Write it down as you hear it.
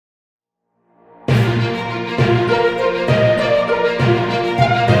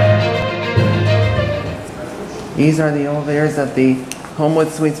These are the elevators at the Homewood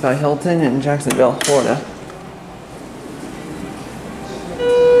Suites by Hilton in Jacksonville, Florida.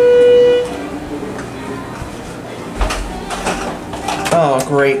 Oh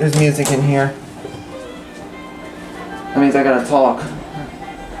great, there's music in here. That means I gotta talk.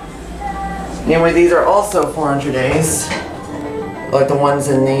 Anyway, these are also 400 days. Like the ones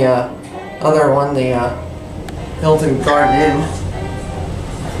in the other one, the Hilton Garden Inn.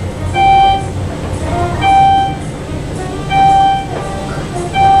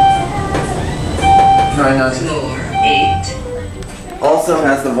 Floor 8. Also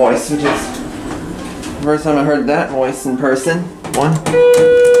has the voice, which is the first time I heard that voice in person. One.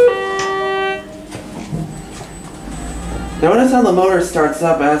 Notice how the motor starts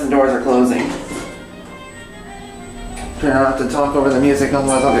up as the doors are closing. Try not to talk over the music,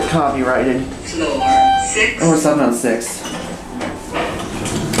 otherwise I'll get copyrighted. Floor 6. Oh, we're stopping on 6.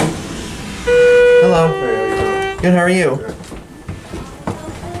 Hello. Hey, how you doing? Good, how are you?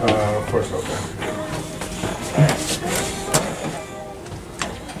 Of course, okay.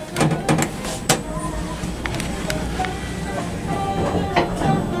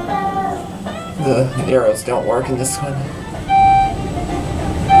 The arrows don't work in this one.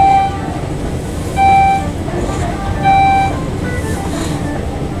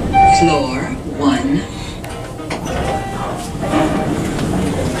 Floor 1.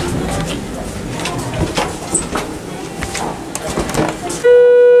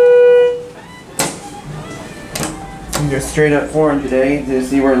 These are straight up 400 days.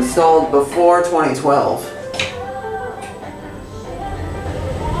 These were installed before 2012.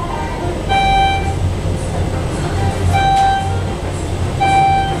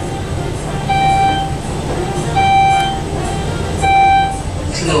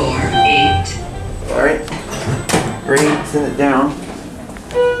 Floor 8. Alright. Great, send it down.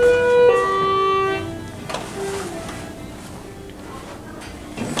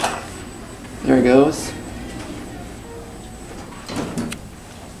 There it goes.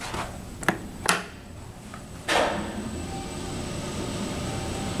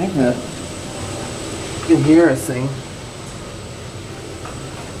 I think that you can hear us sing.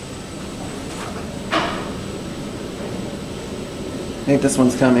 I think this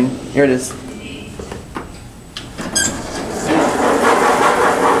one's coming. Here it is.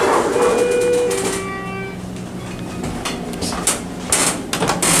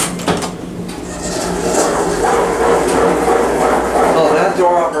 Oh, that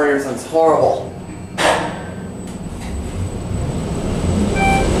door operator sounds horrible.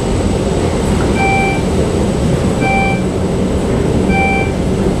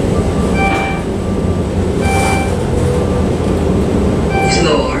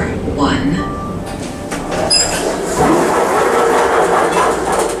 Floor 1.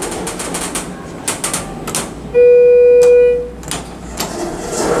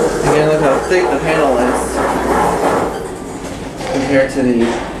 Again, look how thick the panel is compared to the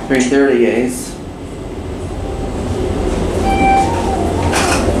 330As.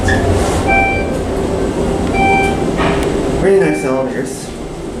 Pretty nice elevators.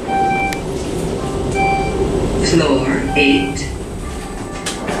 Floor 8.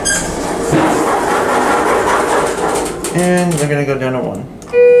 And they're gonna go down to 1.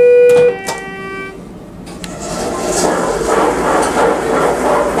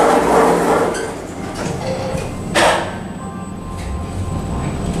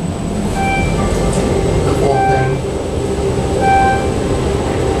 The whole thing.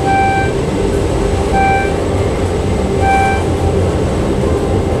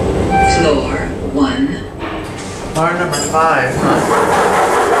 Floor 1. Car number 5, huh?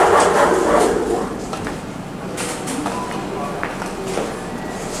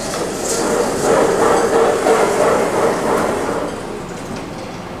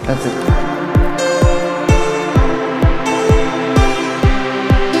 That's it.